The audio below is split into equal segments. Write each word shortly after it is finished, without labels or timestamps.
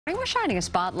We're shining a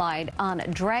spotlight on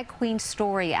Drag Queen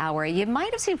Story Hour. You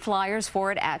might have seen flyers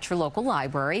for it at your local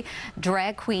library.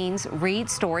 Drag queens read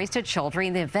stories to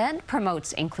children. The event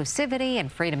promotes inclusivity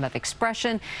and freedom of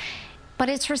expression, but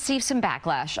it's received some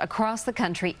backlash across the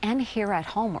country and here at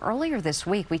home. Earlier this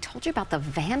week, we told you about the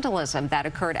vandalism that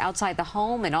occurred outside the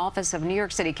home and office of New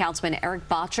York City Councilman Erik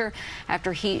Bottcher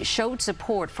after he showed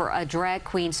support for a Drag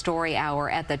Queen Story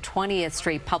Hour at the 20th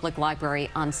Street Public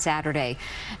Library on Saturday.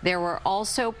 There were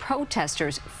also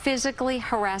protesters physically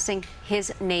harassing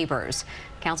his neighbors.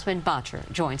 Councilman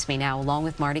Bottcher joins me now, along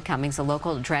with Marty Cummings, a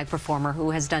local drag performer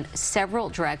who has done several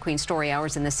Drag Queen Story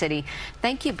Hours in the city.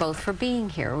 Thank you both for being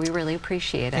here. We really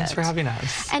appreciate it. Thanks for having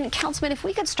us. And Councilman, if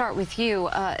we could start with you,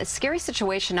 a scary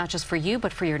situation not just for you,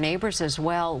 but for your neighbors as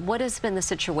well. What has been the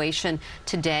situation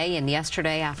today and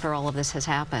yesterday after all of this has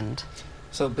happened?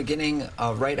 So beginning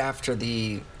right after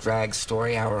the Drag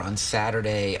Story Hour on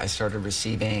Saturday, I started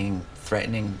receiving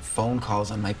threatening phone calls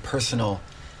on my personal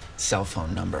cell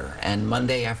phone number. And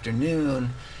Monday afternoon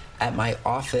at my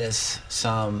office,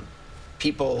 some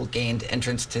people gained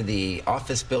entrance to the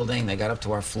office building. They got up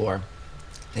to our floor.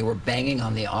 They were banging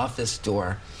on the office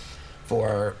door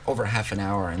for over half an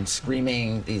hour and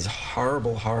screaming these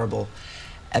horrible, horrible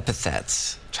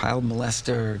epithets: child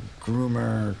molester,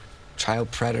 groomer, child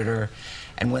predator.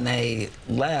 And when they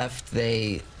left,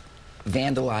 they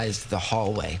vandalized the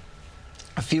hallway.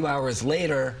 A few hours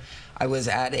later, I was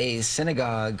at a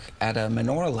synagogue at a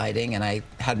menorah lighting, and I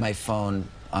had my phone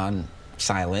on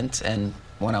silent. And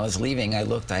when I was leaving, I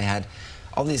looked, I had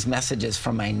all these messages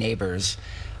from my neighbors.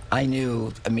 I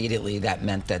knew immediately that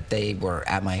meant that they were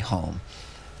at my home.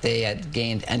 They had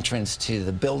gained entrance to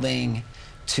the building.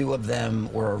 2 of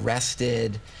them were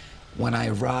arrested. When I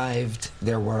arrived,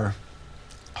 there were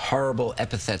horrible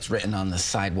epithets written on the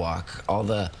sidewalk, all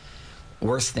the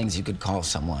worst things you could call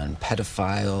someone: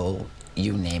 pedophile,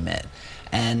 you name it.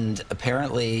 And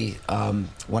apparently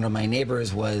one of my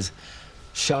neighbors was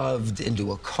shoved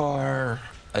into a car,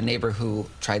 a neighbor who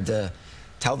tried to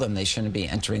tell them they shouldn't be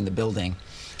entering the building.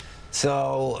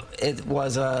 So it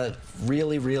was a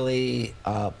really, really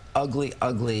ugly,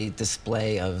 ugly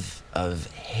display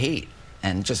of hate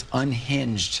and just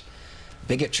unhinged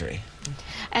bigotry.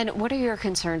 And what are your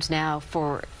concerns now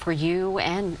for you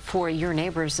and for your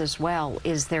neighbors as well?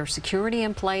 Is there security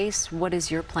in place? What is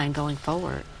your plan going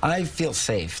forward? I feel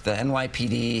safe. The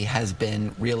NYPD has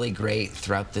been really great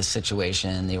throughout this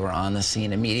situation. They were on the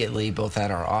scene immediately, both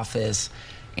at our office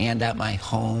and at my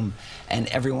home, and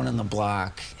everyone in the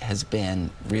block has been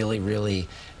really, really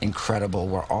incredible.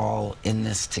 We're all in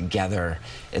this together.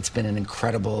 It's been an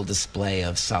incredible display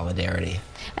of solidarity.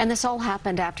 And this all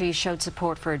happened after you showed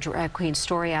support for a Drag Queen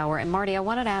Story Hour. And Marty, I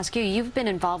wanted to ask you, you've been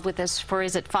involved with this for,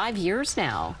 is it 5 years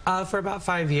now? For about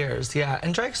 5 years, yeah.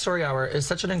 And Drag Story Hour is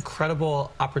such an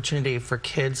incredible opportunity for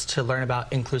kids to learn about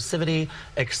inclusivity,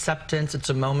 acceptance. It's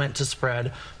a moment to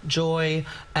spread joy.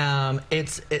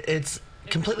 It's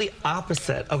completely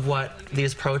opposite of what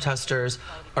these protesters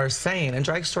are saying. In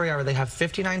Drag Story Hour, they have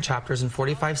 59 chapters in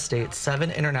 45 states,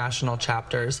 7 international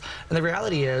chapters. And the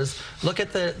reality is, look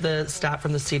at the stat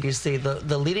from the CDC.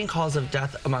 The leading cause of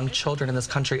death among children in this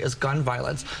country is gun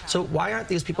violence. So why aren't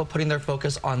these people putting their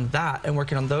focus on that and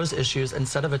working on those issues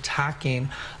instead of attacking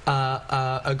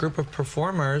a group of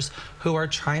performers who are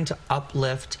trying to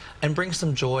uplift and bring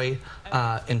some joy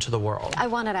into the world? I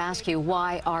wanted to ask you,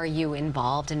 why are you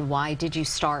involved and why did you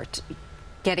start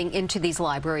getting into these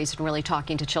libraries and really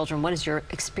talking to children? What has your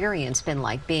experience been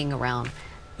like being around?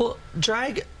 Well,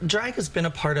 drag has been a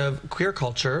part of queer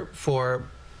culture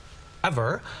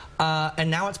forever, and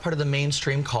now it's part of the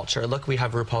mainstream culture. Look, we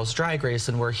have RuPaul's Drag Race,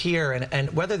 and we're here, and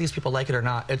whether these people like it or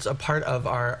not, it's a part of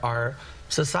our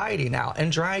society now.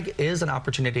 And drag is an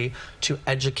opportunity to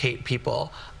educate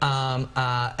people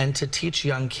and to teach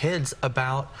young kids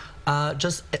about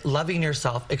just loving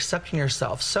yourself, accepting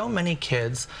yourself. So many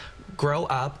kids grow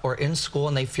up or in school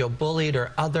and they feel bullied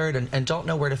or othered and don't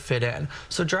know where to fit in.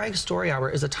 So Drag Story Hour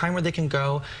is a time where they can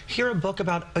go hear a book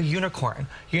about a unicorn,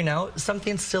 you know,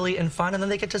 something silly and fun, and then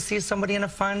they get to see somebody in a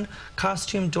fun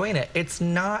costume doing it. It's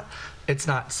not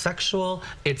sexual,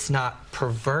 it's not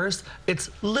perverse, it's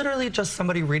literally just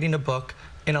somebody reading a book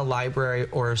in a library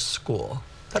or a school.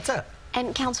 That's it.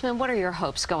 And Councilman, what are your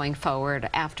hopes going forward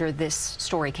after this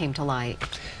story came to light?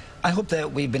 I hope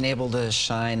that we've been able to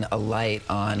shine a light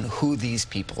on who these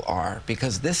people are,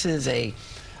 because this is a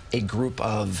group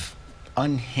of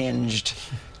unhinged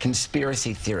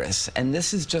conspiracy theorists, and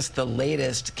this is just the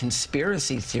latest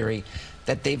conspiracy theory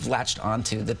that they've latched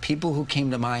onto. The people who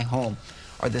came to my home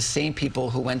are the same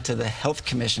people who went to the health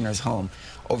commissioner's home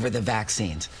over the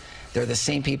vaccines. They're the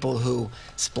same people who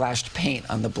splashed paint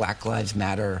on the Black Lives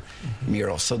Matter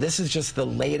mural. So this is just the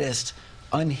latest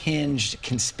unhinged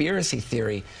conspiracy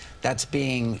theory that's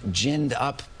being ginned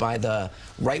up by the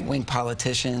right-wing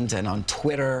politicians and on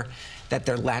Twitter that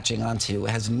they're latching onto.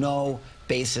 It has no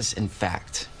basis in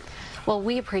fact. Well,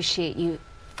 we appreciate you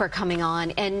for coming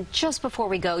on. And just before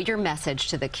we go, your message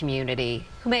to the community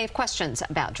who may have questions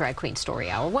about Drag Queen Story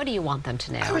Hour. What do you want them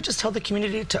to know? I would just tell the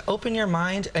community to open your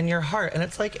mind and your heart. And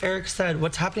it's like Erik said,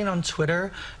 what's happening on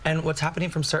Twitter and what's happening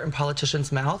from certain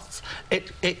politicians' mouths,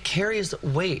 it carries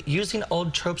weight. Using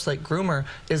old tropes like groomer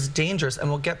is dangerous and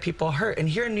will get people hurt. And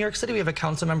here in New York City, we have a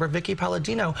council member, Vicky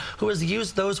Palladino, who has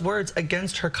used those words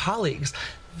against her colleagues.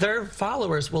 Their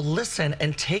followers will listen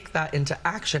and take that into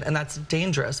action, and that's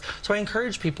dangerous. So I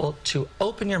encourage people to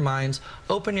open your minds,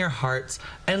 open your hearts,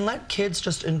 and let kids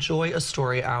just enjoy a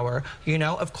story hour. You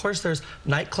know, of course, there's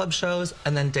nightclub shows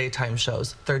and then daytime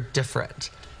shows. They're different.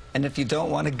 And if you don't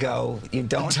want to go, you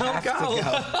don't have to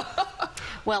go.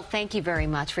 Well, thank you very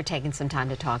much for taking some time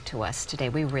to talk to us today.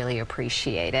 We really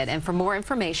appreciate it. And for more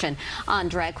information on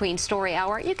Drag Queen Story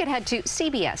Hour, you can head to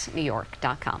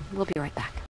cbsnewyork.com. We'll be right back.